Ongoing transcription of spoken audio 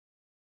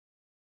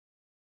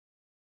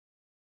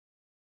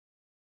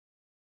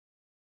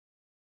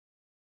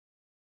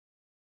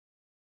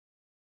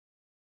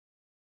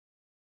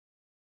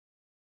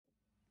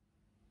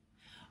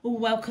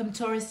Welcome,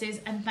 Tauruses,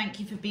 and thank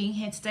you for being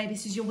here today.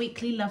 This is your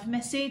weekly love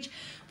message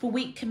for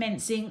week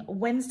commencing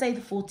Wednesday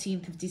the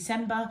 14th of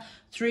December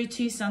through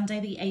to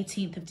Sunday the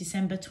 18th of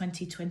December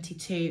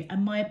 2022.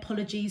 And my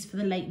apologies for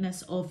the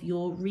lateness of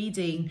your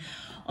reading.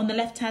 On the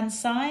left hand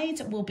side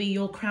will be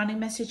your crowning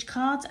message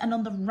card, and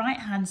on the right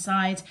hand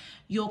side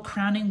your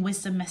crowning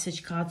wisdom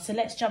message card. So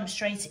let's jump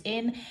straight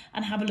in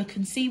and have a look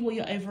and see what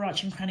your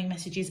overarching crowning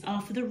messages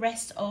are for the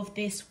rest of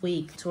this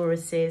week,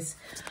 Tauruses.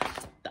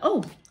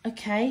 Oh,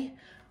 okay.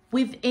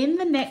 Within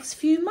the next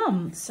few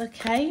months,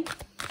 okay.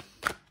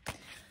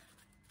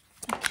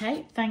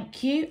 Okay,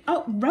 thank you.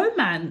 Oh,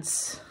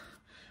 romance.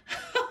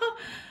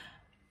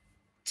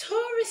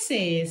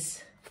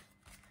 Tauruses.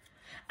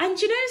 And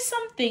you know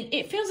something?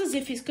 It feels as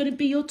if it's going to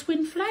be your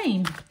twin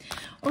flame.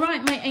 All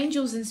right, my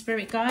angels and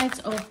spirit guides.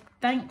 Oh,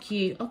 thank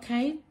you.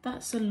 Okay,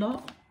 that's a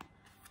lot.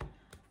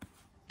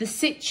 The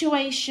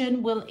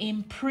situation will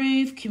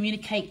improve,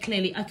 communicate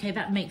clearly. Okay,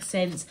 that makes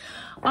sense.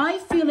 I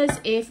feel as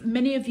if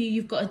many of you,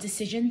 you've got a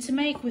decision to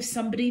make with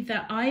somebody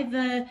that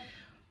either,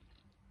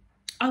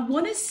 I don't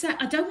want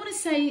to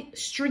say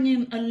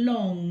stringing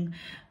along,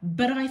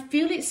 but I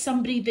feel it's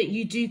somebody that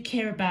you do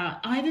care about.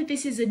 Either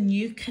this is a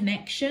new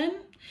connection,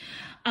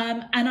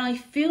 and I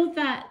feel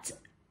that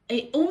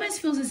it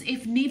almost feels as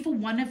if neither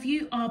one of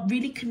you are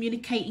really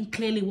communicating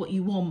clearly what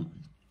you want.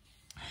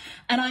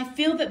 And I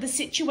feel that the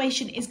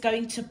situation is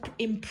going to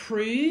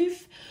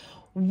improve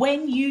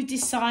when you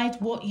decide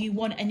what you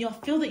want. And you'll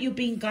feel that you're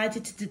being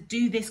guided to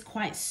do this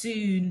quite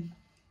soon.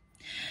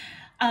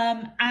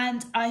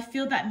 And I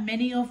feel that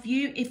many of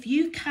you, if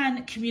you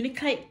can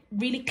communicate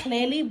really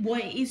clearly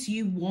what it is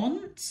you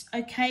want,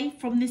 okay,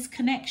 from this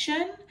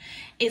connection,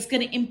 it's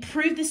going to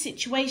improve the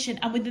situation.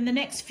 And within the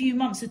next few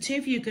months, the two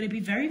of you are going to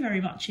be very,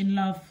 very much in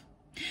love.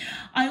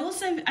 I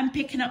also am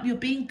picking up you're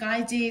being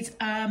guided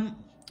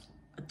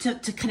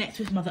to connect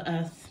with Mother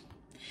Earth.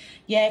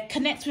 Yeah,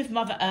 connect with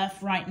Mother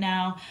Earth right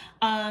now.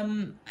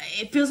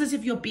 It feels as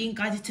if you're being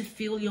guided to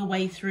feel your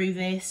way through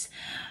this.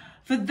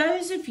 For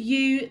those of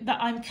you that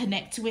I'm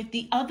connected with,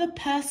 the other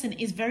person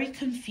is very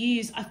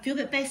confused. I feel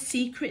that they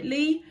see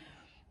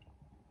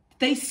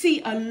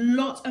a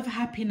lot of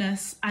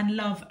happiness and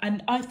love.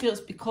 And I feel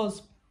it's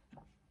because,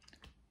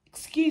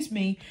 excuse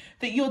me,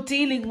 that you're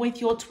dealing with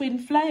your twin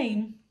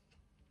flame.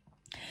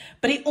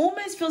 But it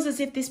almost feels as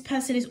if this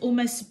person is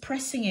almost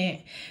suppressing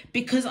it,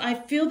 because I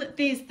feel that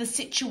the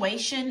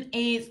situation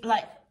is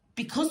like,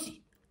 because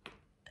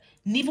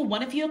neither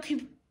one of you are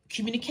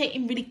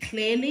communicating really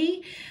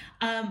clearly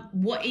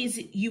what is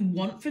you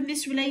want from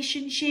this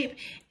relationship.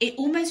 It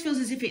almost feels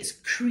as if it's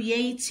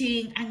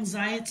creating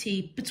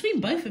anxiety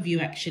between both of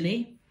you,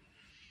 actually.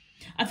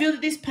 I feel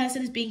that this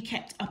person is being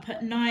kept up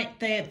at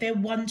night. They're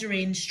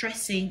wondering,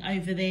 stressing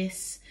over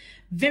this.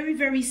 Very,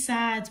 very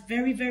sad.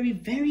 Very, very,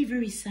 very,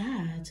 very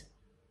sad.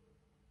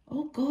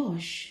 Oh,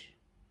 gosh.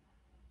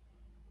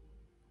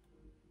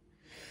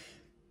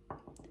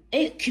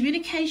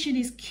 Communication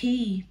is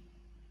key.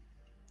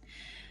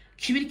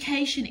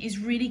 Communication is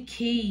really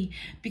key,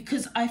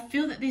 because I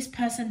feel that this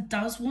person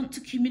does want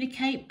to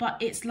communicate, but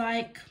it's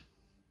like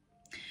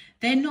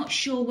they're not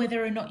sure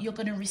whether or not you're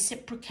going to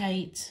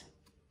reciprocate.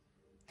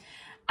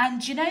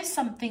 And you know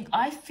something?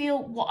 I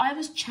feel what I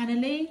was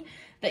channeling,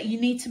 that you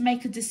need to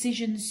make a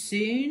decision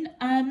soon,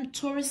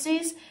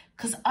 Tauruses,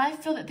 because I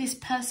feel that this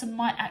person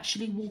might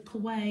actually walk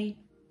away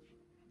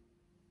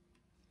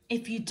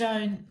if you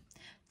don't.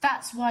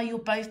 That's why you're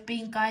both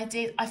being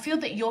guided. I feel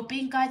that you're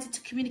being guided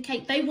to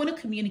communicate. They want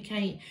to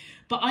communicate,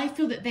 but I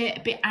feel that they're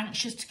a bit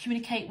anxious to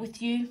communicate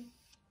with you.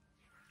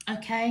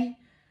 Okay?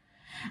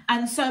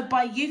 And so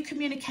by you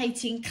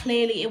communicating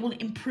clearly, it will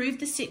improve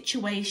the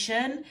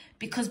situation,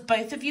 because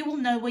both of you will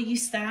know where you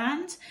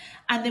stand.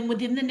 And then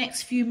within the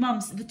next few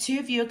months, the two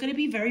of you are going to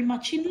be very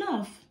much in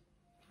love.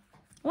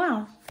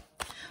 Wow.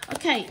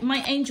 Okay,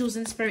 my angels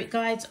and spirit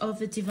guides of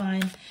the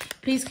divine,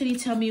 please can you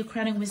tell me your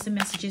crowning wisdom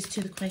messages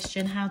to the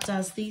question, how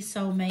does these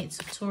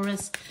soulmates of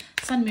Taurus,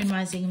 Sun, Moon,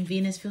 Rising and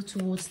Venus feel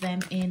towards them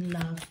in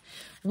love?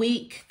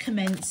 Week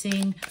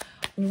commencing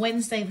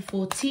Wednesday the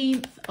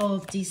 14th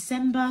of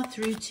December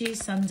through to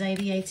Sunday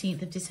the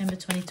 18th of December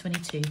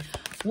 2022.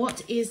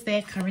 What is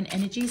their current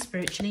energy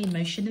spiritually,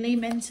 emotionally,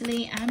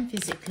 mentally and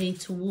physically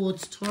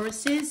towards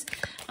Tauruses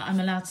that I'm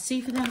allowed to see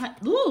for their...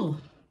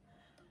 Ooh!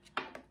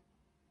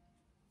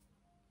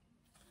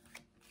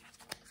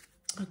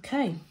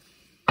 Okay.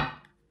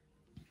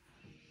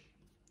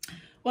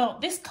 Well,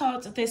 this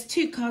card, there's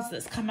two cards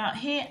that's come out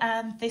here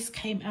and this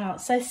came out.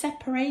 So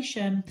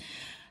separation.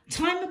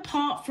 Time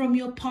apart from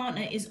your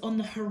partner is on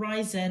the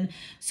horizon.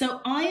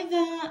 So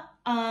either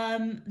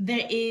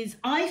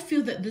I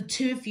feel that the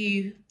two of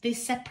you,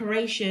 this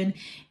separation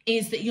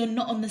is that you're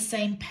not on the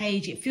same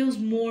page. It feels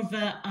more of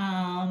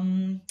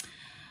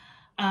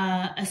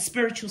a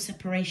spiritual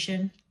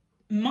separation.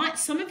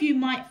 Some of you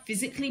might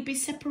physically be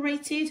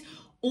separated,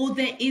 or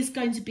there is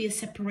going to be a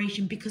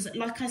separation, because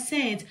like I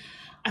said,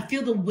 I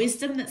feel the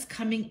wisdom that's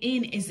coming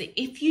in is that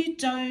if you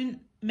don't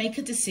make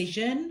a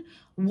decision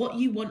what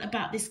you want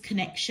about this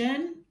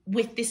connection,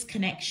 with this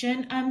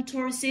connection,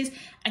 Tauruses,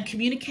 and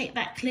communicate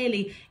that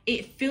clearly,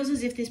 it feels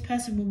as if this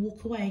person will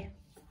walk away,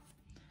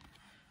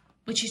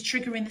 which is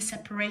triggering the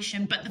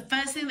separation. But the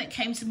first thing that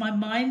came to my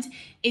mind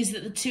is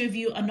that the two of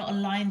you are not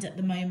aligned at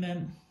the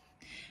moment.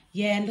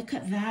 Yeah, look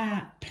at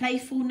that.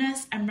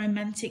 Playfulness and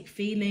romantic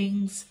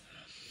feelings.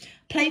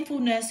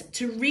 Playfulness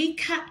to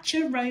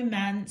recapture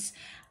romance.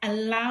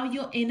 Allow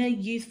your inner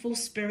youthful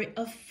spirit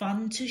of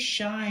fun to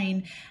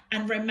shine.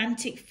 And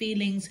romantic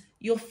feelings.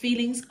 Your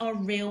feelings are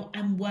real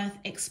and worth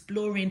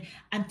exploring.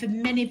 And for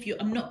many of you,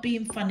 I'm not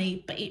being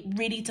funny, but it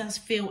really does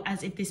feel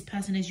as if this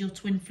person is your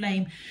twin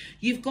flame.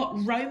 You've got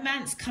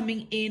romance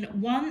coming in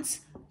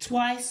once,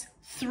 twice,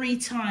 3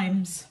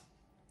 times.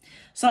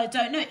 So I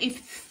don't know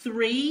if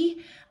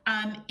 3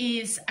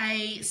 is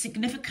a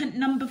significant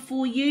number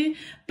for you,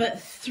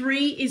 but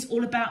 3 is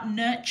all about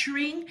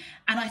nurturing,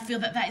 and I feel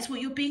that that is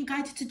what you're being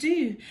guided to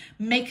do.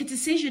 Make a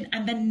decision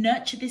and then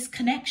nurture this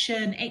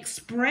connection,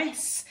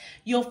 express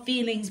your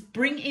feelings,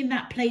 bring in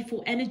that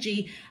playful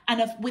energy,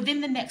 and within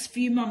the next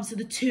few months,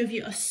 the two of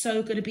you are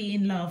so going to be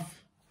in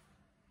love.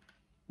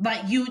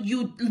 Like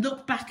you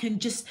look back and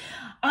just,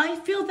 I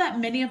feel that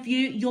many of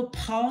you, your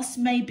past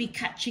may be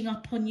catching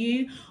up on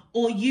you,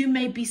 or you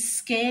may be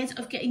scared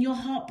of getting your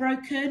heart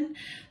broken,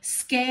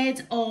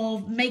 scared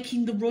of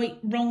making the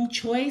wrong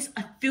choice.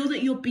 I feel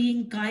that you're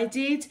being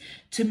guided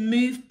to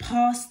move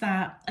past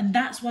that. And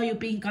that's why you're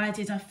being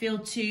guided, I feel,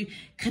 to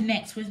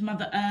connect with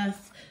Mother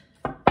Earth.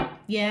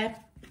 Yeah,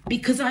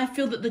 because I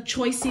feel that the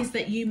choices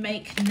that you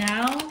make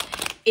now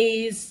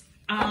is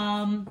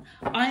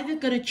either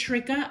going to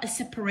trigger a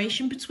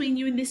separation between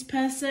you and this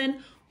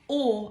person,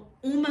 or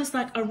almost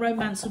like a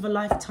romance of a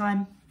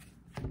lifetime.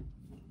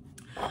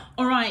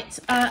 All right,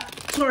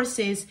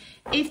 Tauruses,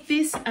 if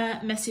this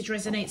message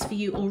resonates for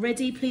you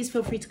already, please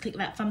feel free to click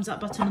that thumbs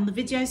up button on the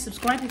video.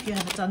 Subscribe if you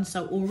haven't done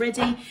so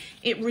already.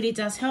 It really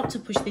does help to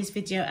push this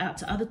video out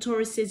to other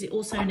Tauruses. It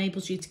also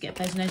enables you to get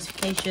those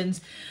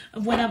notifications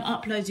of when I'm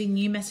uploading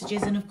new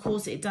messages. And of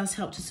course, it does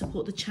help to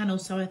support the channel.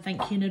 So I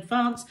thank you in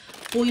advance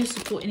for your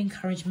support and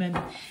encouragement.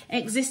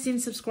 Existing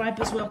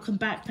subscribers, welcome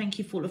back. Thank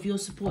you for all of your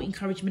support,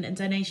 encouragement and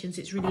donations.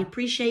 It's really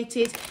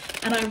appreciated.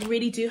 And I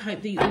really do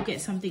hope that you all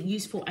get something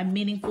useful and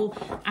meaningful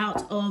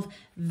out of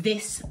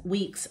this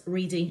week's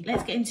reading.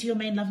 Let's get into your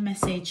main love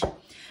message.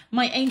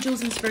 My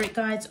angels and spirit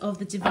guides of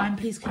the divine,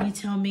 please can you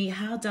tell me,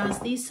 how does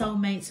these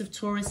soulmates of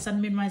Taurus,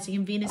 Sun, Moon, Rising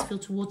and Venus feel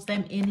towards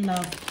them in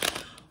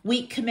love?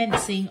 Week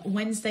commencing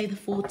Wednesday the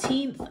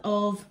 14th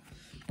of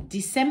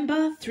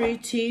December through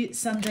to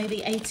Sunday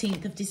the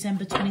 18th of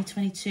December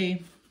 2022.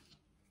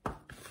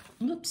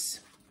 Oops.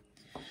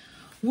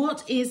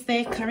 What is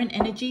their current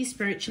energy,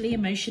 spiritually,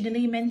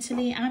 emotionally,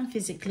 mentally, and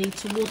physically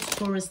towards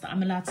Taurus that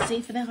I'm allowed to see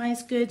for their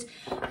highest good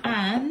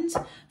and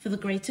for the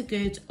greater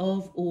good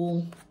of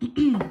all?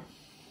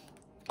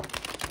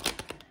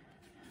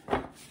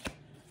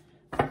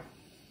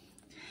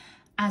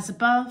 As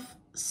above,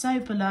 so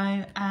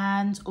below,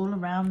 and all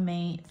around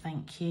me.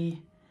 Thank you.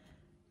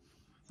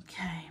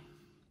 Okay.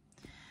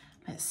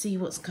 Let's see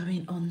what's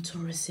going on,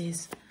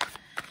 Tauruses.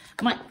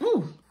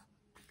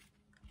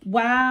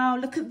 Wow,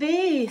 look at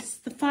this.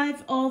 The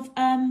 5 of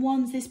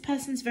Wands. This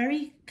person's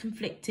very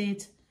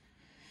conflicted.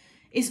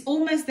 It's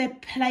almost they're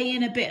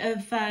playing a bit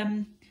of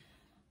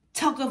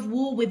tug of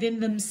war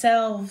within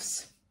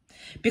themselves,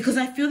 because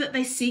I feel that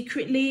they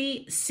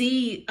secretly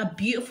see a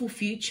beautiful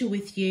future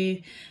with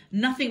you.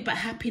 Nothing but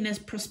happiness,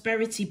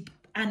 prosperity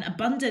and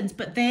abundance.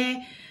 But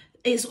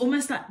it's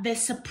almost like they're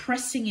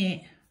suppressing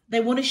it. They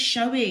want to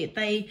show it.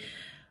 They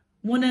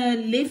want to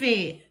live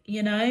it,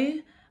 you know.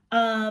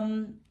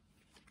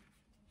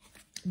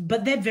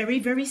 But they're very,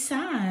 very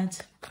sad.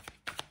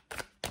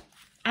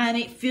 And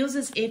it feels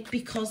as if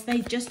because they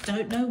just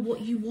don't know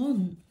what you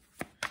want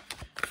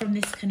from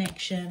this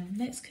connection.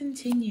 Let's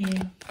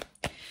continue.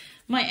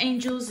 My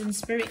angels and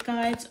spirit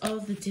guides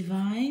of the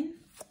divine.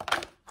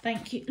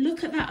 Thank you.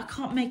 Look at that. I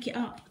can't make it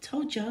up. I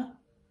told you.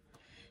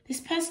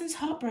 This person's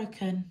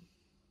heartbroken.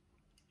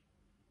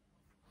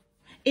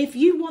 If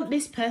you want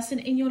this person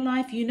in your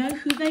life, you know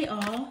who they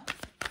are.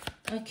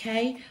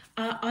 Okay.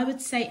 I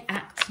would say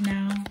act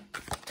now.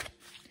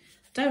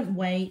 Don't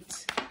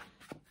wait.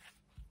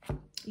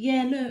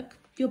 Yeah, look,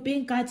 you're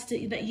being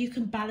guided that you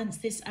can balance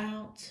this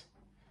out.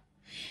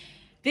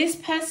 This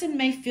person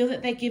may feel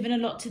that they're giving a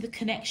lot to the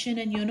connection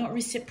and you're not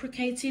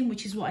reciprocating,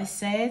 which is what I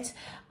said.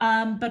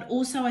 But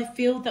also I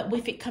feel that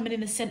with it coming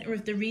in the center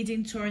of the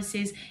reading,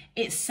 Tauruses,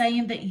 it's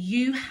saying that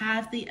you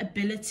have the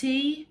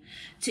ability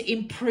to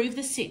improve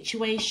the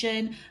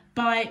situation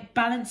by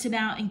balancing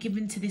out and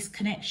giving to this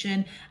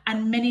connection.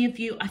 And many of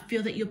you, I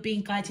feel that you're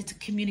being guided to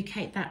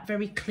communicate that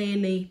very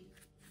clearly.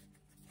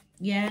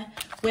 Yeah,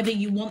 whether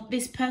you want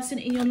this person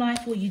in your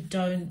life or you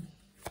don't.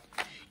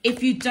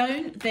 If you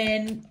don't,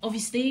 then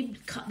obviously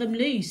cut them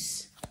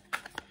loose.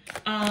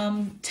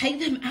 Take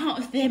them out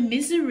of their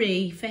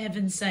misery, for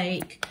heaven's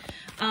sake.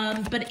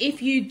 But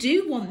if you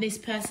do want this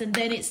person,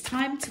 then it's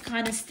time to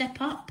kind of step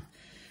up.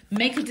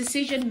 Make a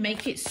decision,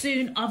 make it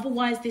soon.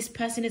 Otherwise, this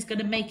person is going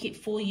to make it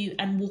for you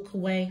and walk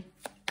away.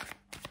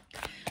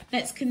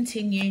 Let's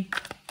continue.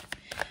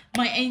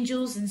 My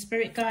angels and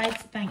spirit guides,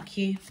 thank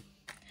you.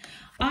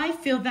 I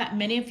feel that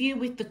many of you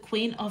with the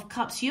Queen of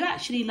Cups, you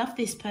actually love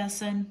this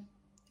person,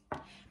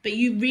 but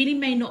you really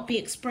may not be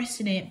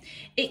expressing it.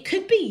 It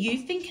could be you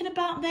thinking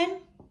about them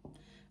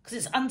because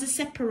it's under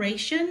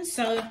separation.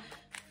 So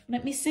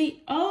let me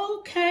see.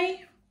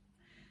 Okay.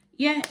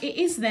 Yeah, it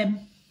is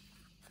them.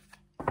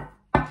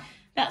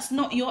 That's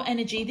not your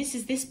energy. This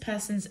is this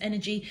person's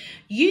energy.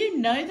 You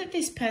know that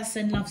this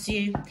person loves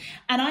you.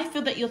 And I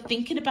feel that you're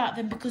thinking about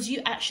them because you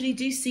actually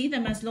do see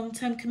them as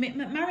long-term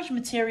commitment marriage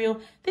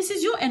material. This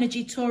is your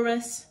energy,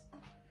 Taurus.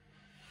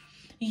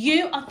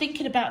 You are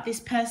thinking about this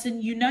person.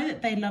 You know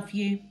that they love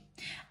you.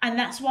 And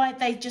that's why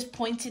they just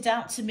pointed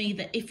out to me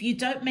that if you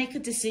don't make a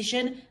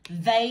decision,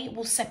 they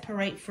will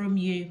separate from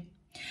you.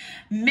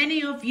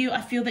 Many of you, I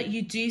feel that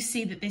you do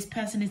see that this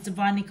person is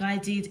divinely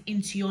guided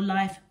into your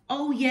life.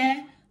 Oh,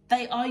 yeah.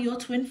 They are your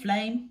twin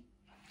flame.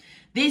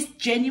 This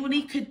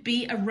genuinely could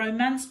be a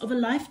romance of a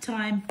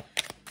lifetime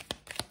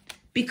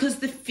because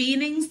the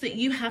feelings that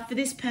you have for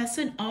this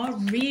person are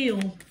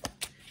real.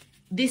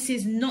 This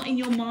is not in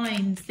your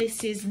mind.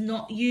 This is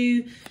not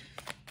you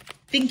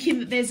thinking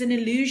that there's an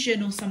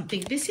illusion or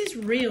something. This is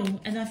real.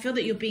 And I feel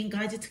that you're being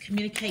guided to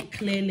communicate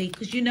clearly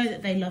because you know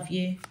that they love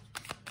you.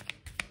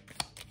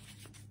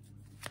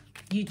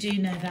 You do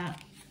know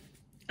that.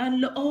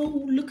 And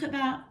oh, look at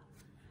that.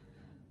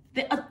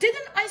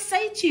 Didn't I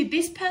say to you,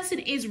 this person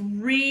is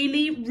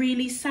really,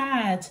 really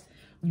sad.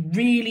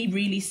 Really,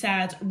 really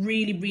sad.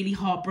 Really, really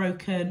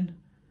heartbroken.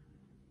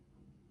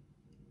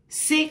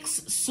 6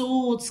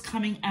 swords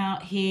coming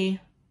out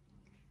here.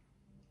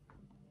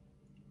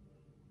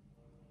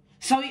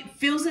 So it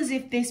feels as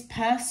if this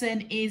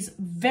person is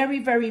very,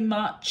 very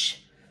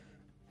much,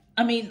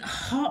 I mean,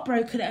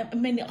 heartbroken. I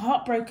mean,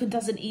 heartbroken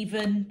doesn't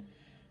even,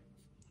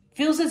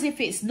 feels as if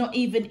it's not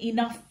even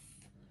enough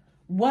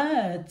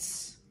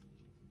words.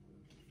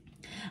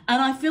 And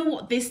I feel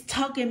what this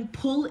tug and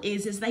pull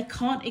is they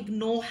can't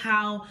ignore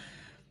how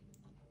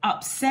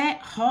upset,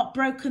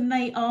 heartbroken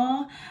they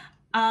are.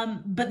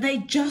 But they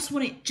just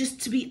want it just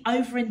to be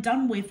over and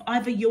done with.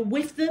 Either you're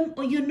with them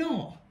or you're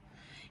not.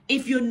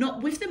 If you're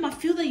not with them, I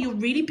feel that you're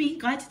really being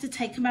guided to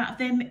take them out of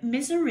their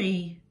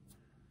misery.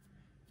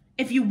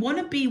 If you want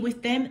to be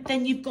with them,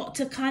 then you've got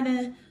to kind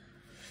of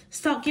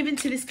start giving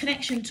to this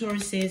connection,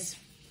 Tauruses,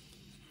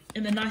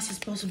 in the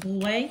nicest possible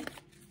way.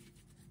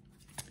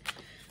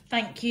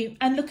 Thank you.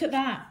 And look at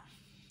that.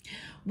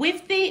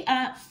 With the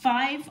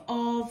 5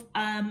 of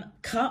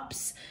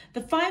Cups,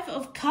 the 5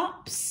 of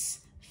Cups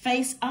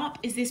face up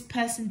is this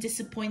person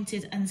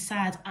disappointed and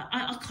sad.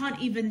 I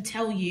can't even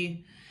tell you.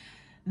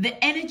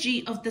 The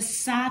energy of the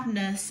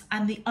sadness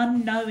and the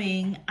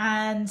unknowing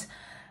and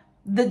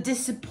the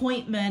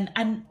disappointment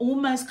and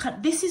almost,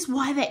 this is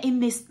why they're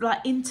in this like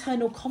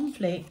internal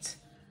conflict.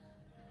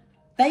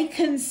 They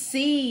can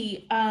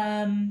see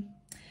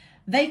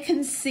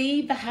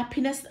the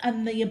happiness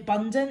and the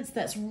abundance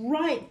that's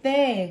right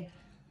there.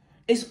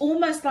 It's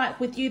almost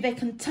like with you, they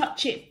can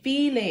touch it,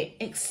 feel it,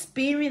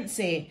 experience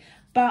it.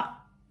 But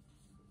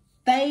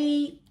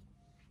they're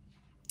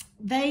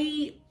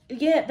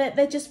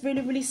just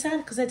really, really sad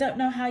because they don't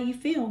know how you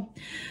feel.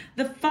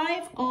 The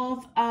 5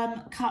 of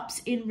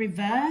Cups in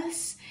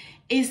reverse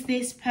is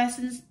this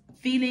person's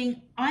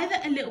feeling either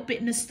a little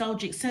bit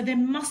nostalgic. So there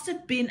must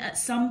have been at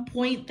some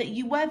point that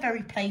you were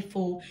very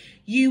playful,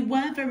 you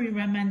were very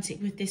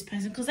romantic with this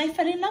person because they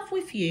fell in love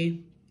with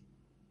you.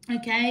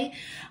 Okay,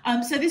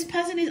 so this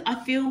person is,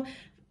 I feel,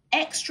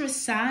 extra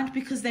sad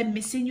because they're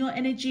missing your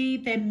energy.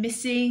 They're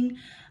missing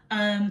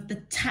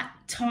the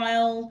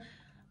tactile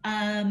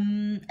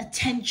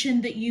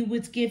attention that you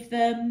would give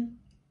them.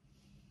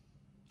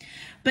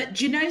 But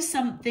do you know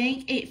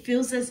something? It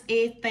feels as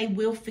if they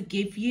will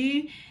forgive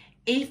you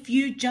if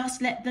you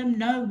just let them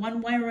know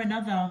one way or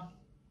another.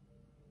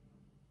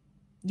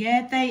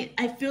 Yeah,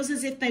 it feels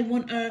as if they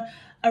want a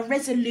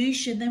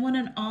resolution. They want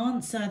an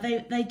answer.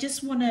 They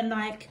just want to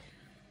like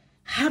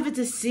have a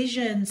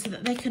decision so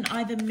that they can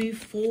either move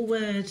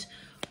forward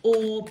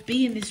or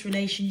be in this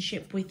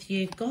relationship with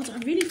you. God, I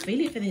really feel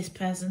it for this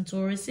person,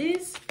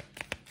 Tauruses.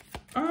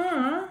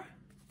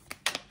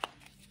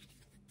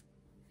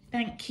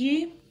 Thank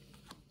you.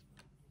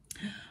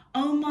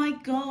 Oh my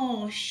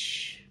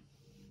gosh.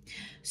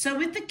 So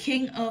with the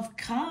King of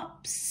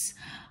Cups,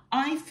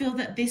 I feel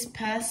that this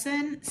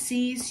person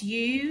sees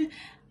you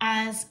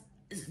as,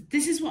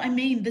 this is what I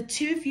mean, the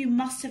two of you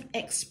must have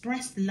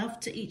expressed love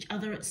to each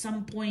other at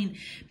some point,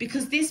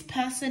 because this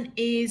person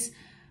is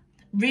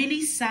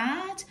really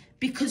sad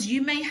because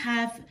you may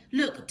have,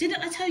 look,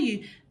 didn't I tell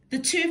you, the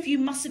two of you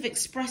must have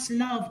expressed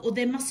love, or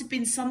there must have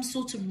been some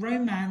sort of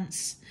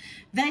romance.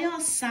 They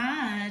are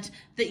sad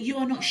that you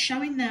are not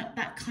showing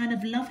that kind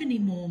of love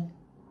anymore.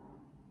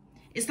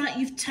 It's like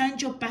you've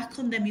turned your back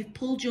on them. You've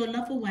pulled your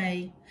love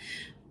away.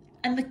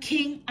 And the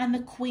King and the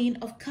Queen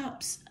of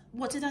Cups.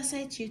 What did I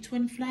say to you?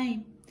 Twin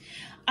flame.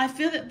 I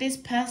feel that this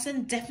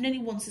person definitely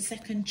wants a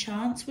second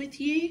chance with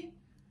you.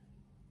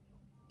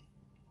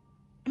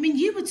 I mean,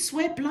 you would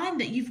swear blind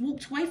that you've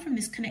walked away from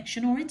this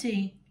connection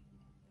already.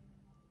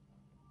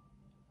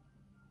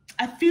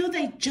 I feel feel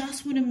they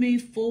just want to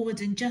move forward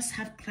and just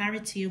have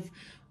clarity of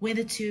where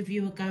the two of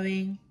you are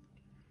going.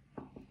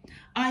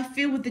 I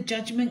feel with the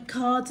Judgment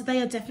card, they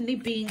are definitely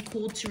being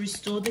called to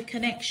restore the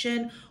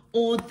connection,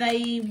 or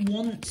they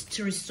want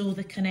to restore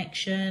the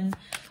connection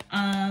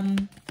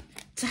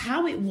to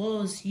how it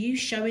was, you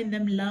showing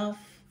them love.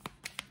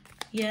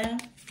 Yeah,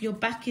 your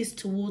back is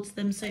towards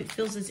them, so it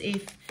feels as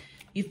if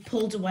you've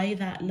pulled away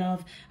that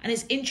love. And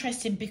it's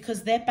interesting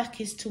because their back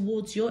is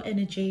towards your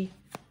energy.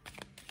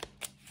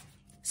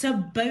 So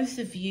both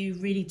of you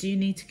really do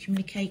need to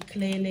communicate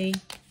clearly.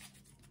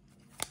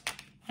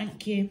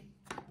 Thank you.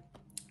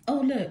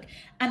 Oh, look.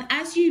 And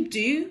as you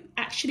do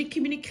actually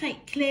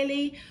communicate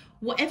clearly,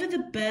 whatever the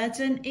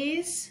burden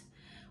is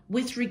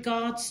with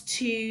regards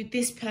to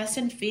this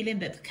person feeling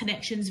that the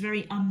connection is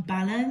very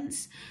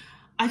unbalanced,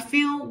 I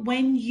feel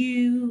when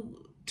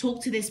you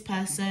talk to this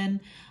person,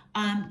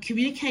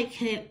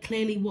 communicate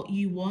clearly what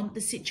you want,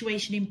 the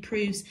situation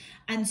improves.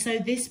 And so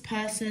this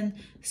person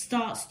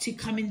starts to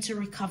come into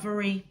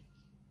recovery.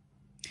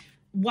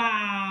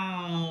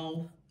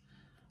 Wow.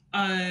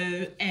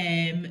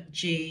 OMG.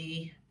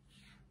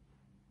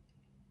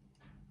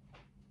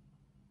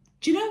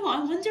 Do you know what?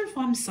 I wonder if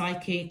I'm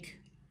psychic.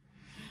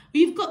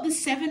 We've got the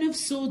Seven of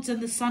Swords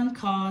and the Sun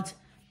card.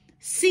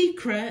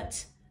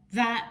 Secret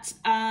that,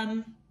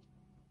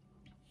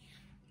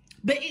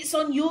 but it's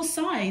on your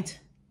side.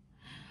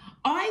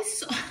 I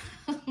saw,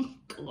 oh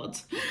God,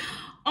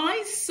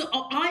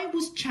 I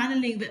was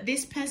channeling that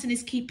this person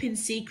is keeping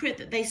secret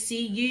that they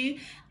see you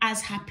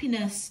as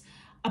happiness,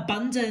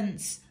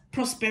 abundance,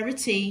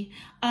 prosperity.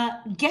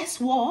 Guess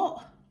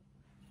what?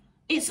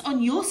 It's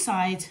on your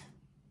side.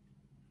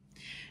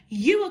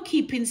 You are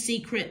keeping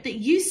secret that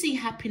you see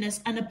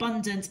happiness and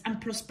abundance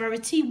and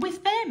prosperity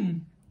with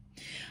them.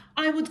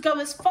 I would go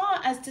as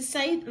far as to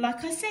say,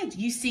 like I said,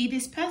 you see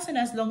this person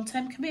as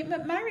long-term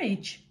commitment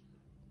marriage.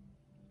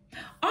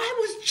 I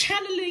was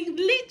channeling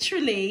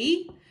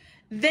literally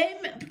them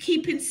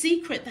keeping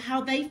secret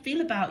how they feel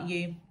about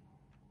you.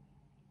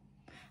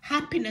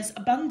 Happiness,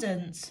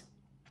 abundance.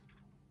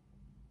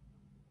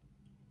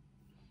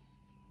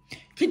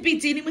 Could be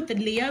dealing with the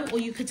Leo, or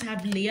you could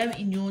have Leo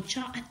in your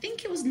chart. I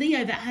think it was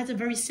Leo that had a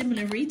very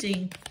similar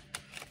reading.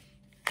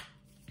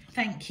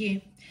 Thank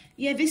you.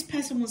 Yeah, this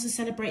person wants to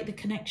celebrate the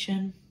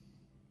connection.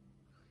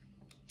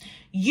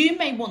 You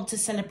may want to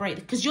celebrate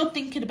it because you're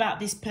thinking about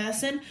this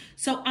person.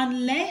 So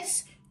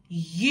unless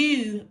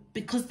you,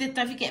 because don't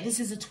forget this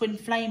is a twin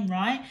flame,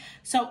 right?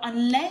 So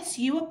unless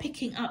you are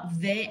picking up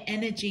their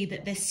energy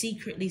that they're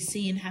secretly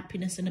seeing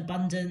happiness and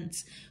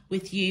abundance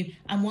with you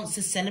and wants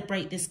to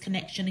celebrate this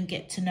connection and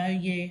get to know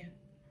you,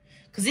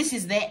 because this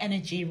is their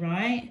energy,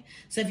 right?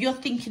 So if you're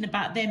thinking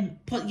about them,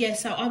 yeah,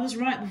 so I was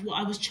right with what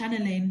I was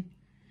channeling.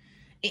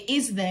 It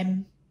is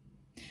them.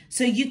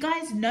 So you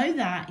guys know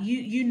that.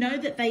 You know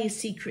that they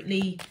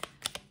secretly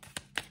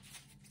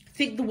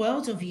think the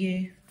world of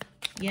you.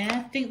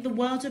 Yeah, think the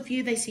world of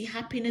you. They see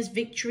happiness,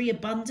 victory,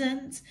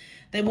 abundance.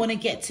 They want to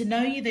get to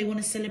know you. They want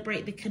to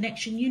celebrate the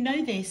connection. You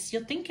know this.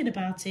 You're thinking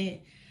about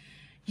it.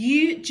 Do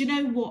you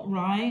know what,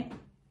 right?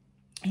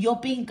 You're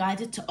being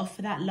guided to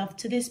offer that love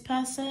to this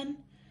person.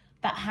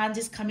 That hand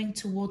is coming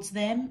towards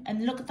them.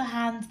 And look at the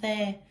hand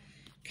there.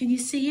 Can you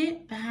see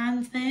it? The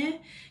hand there.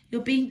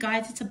 You're being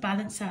guided to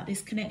balance out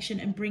this connection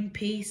and bring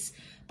peace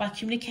by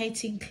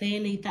communicating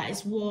clearly. That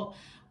is what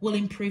will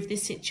improve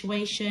this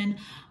situation.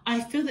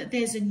 I feel that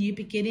there's a new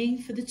beginning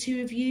for the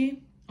two of you.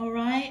 All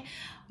right.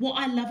 What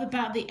I love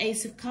about the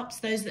Ace of Cups,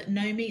 those that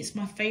know me, it's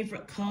my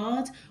favorite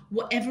card.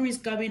 Whatever is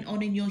going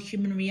on in your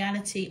human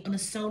reality, on a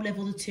soul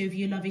level, the two of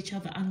you love each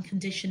other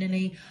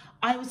unconditionally.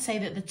 I would say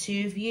that the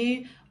two of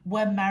you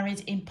were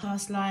married in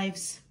past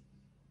lives.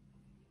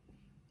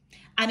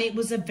 And it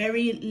was a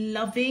very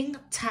loving,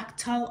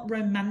 tactile,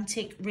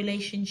 romantic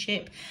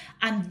relationship.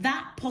 And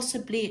that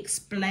possibly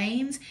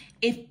explains,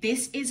 if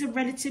this is a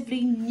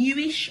relatively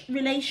newish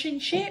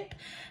relationship,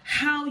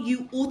 how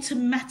you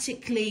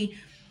automatically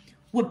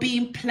were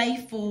being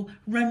playful,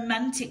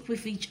 romantic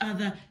with each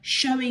other,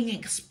 showing,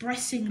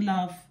 expressing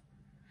love.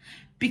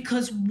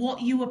 Because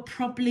what you were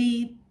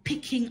probably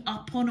picking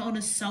up on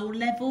a soul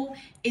level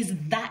is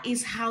that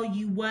is how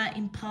you were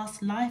in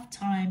past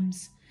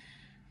lifetimes.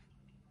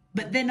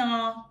 But then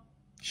our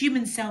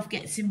human self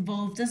gets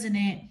involved, doesn't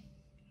it?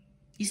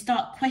 You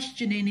start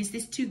questioning, is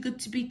this too good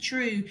to be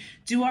true?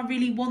 Do I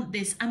really want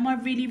this? Am I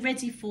really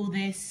ready for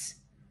this?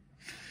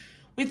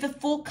 With the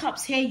Four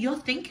Cups here, you're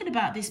thinking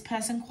about this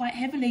person quite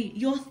heavily.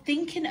 You're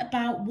thinking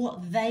about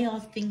what they are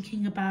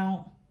thinking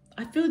about.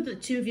 I feel that the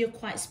two of you are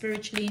quite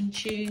spiritually in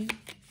tune.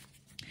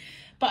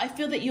 But I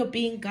feel that you're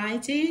being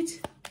guided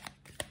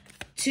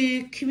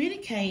to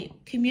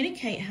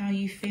communicate how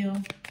you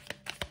feel.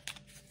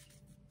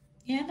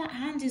 Yeah, that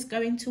hand is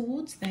going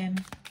towards them.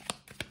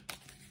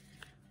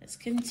 Let's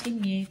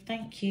continue.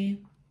 Thank you.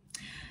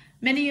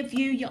 Many of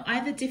you, you're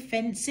either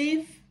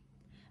defensive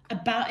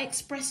about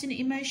expressing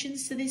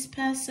emotions to this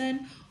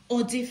person,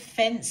 or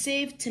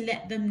defensive to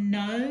let them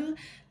know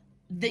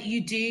that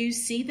you do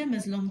see them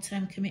as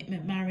long-term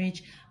commitment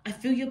marriage. I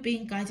feel you're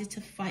being guided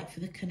to fight for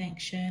the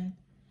connection.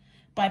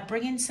 by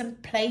bringing some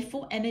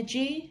playful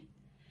energy,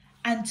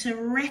 and to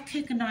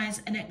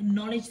recognize and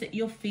acknowledge that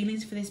your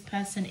feelings for this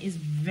person is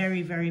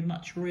very, very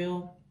much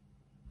real.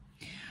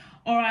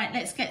 All right,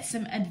 let's get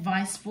some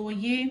advice for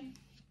you.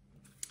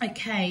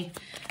 Okay,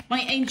 my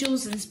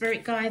angels and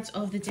spirit guides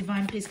of the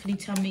divine, please can you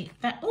tell me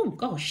that, oh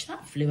gosh,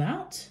 that flew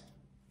out.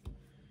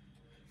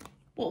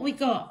 What we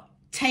got?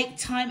 Take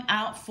time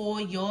out for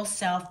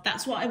yourself.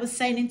 That's what I was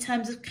saying in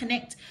terms of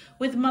connect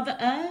with Mother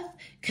Earth,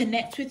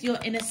 connect with your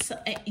inner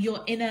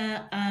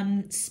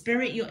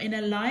spirit, your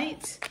inner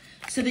light,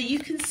 so that you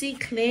can see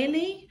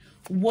clearly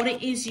what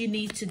it is you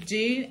need to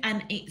do.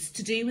 And it's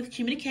to do with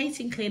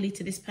communicating clearly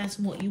to this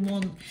person what you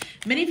want.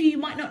 Many of you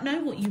might not know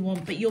what you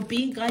want, but you're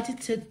being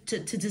guided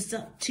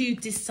to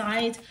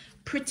decide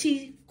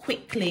pretty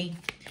quickly,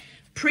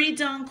 pretty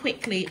darn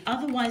quickly.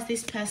 Otherwise,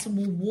 this person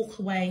will walk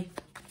away.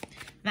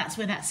 That's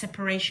where that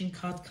separation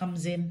card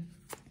comes in.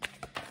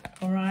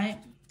 All right.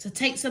 So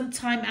take some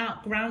time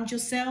out, ground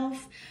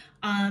yourself,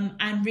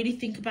 and really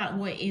think about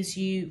what it is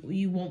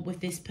you want with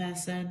this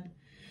person.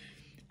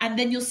 And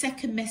then your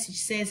second message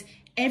says,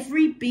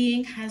 every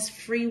being has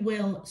free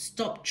will.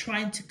 Stop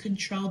trying to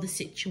control the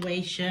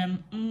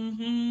situation.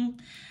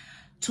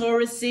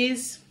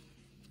 Tauruses,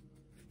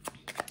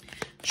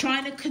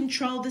 trying to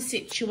control the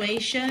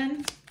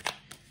situation.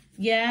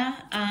 Yeah.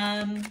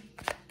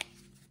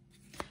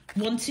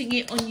 Wanting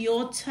it on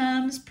your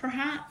terms,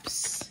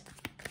 perhaps.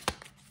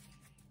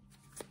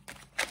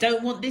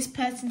 Don't want this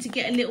person to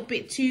get a little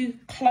bit too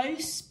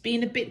close,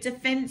 being a bit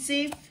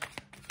defensive.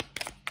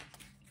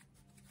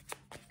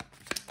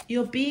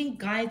 You're being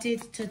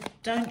guided to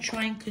don't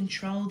try and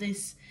control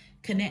this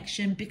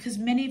connection, because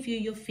many of you,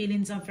 your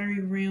feelings are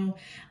very real,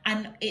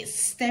 and it's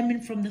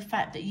stemming from the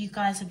fact that you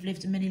guys have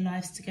lived many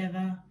lives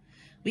together.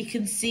 We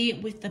can see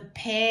it with the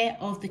pair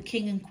of the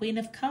King and Queen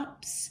of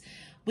Cups.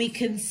 We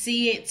can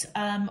see it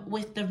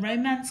with the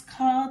romance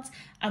cards,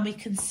 and we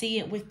can see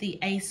it with the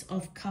Ace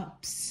of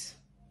Cups.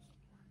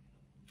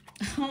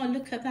 Oh,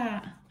 look at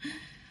that.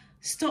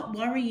 Stop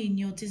worrying.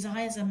 Your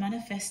desires are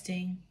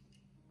manifesting.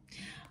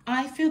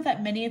 I feel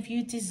that many of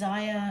you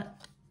desire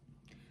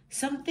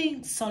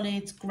something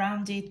solid,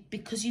 grounded,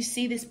 because you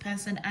see this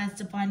person as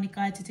divinely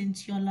guided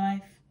into your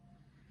life.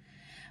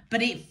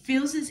 But it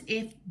feels as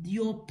if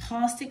your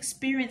past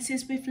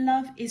experiences with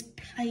love is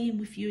playing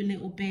with you a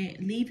little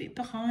bit. Leave it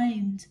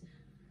behind.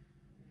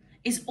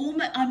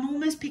 I'm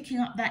almost picking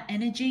up that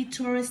energy,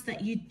 Taurus,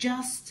 that you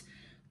just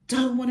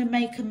don't want to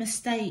make a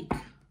mistake.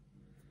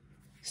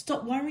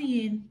 Stop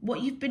worrying.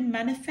 What you've been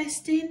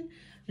manifesting,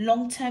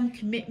 long-term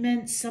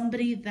commitment,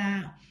 somebody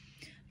that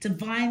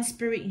divine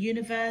spirit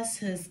universe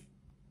has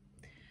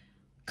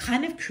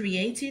kind of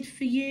created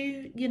for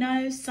you, you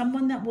know,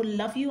 someone that will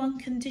love you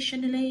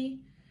unconditionally,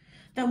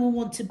 that will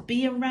want to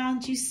be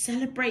around you,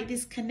 celebrate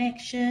this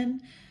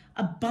connection,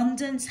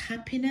 abundance,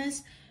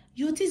 happiness.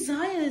 Your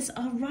desires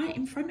are right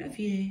in front of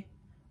you.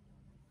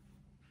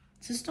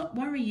 So stop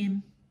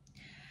worrying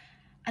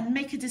and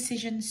make a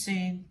decision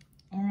soon.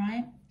 All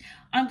right.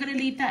 I'm going to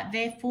leave that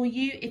there for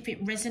you. If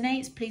it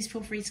resonates, please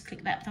feel free to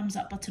click that thumbs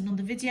up button on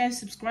the video.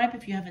 Subscribe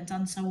if you haven't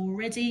done so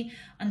already.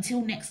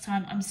 Until next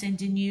time, I'm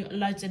sending you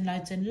loads and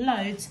loads and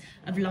loads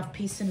of love,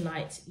 peace and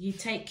light. You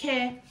take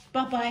care.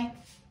 Bye-bye.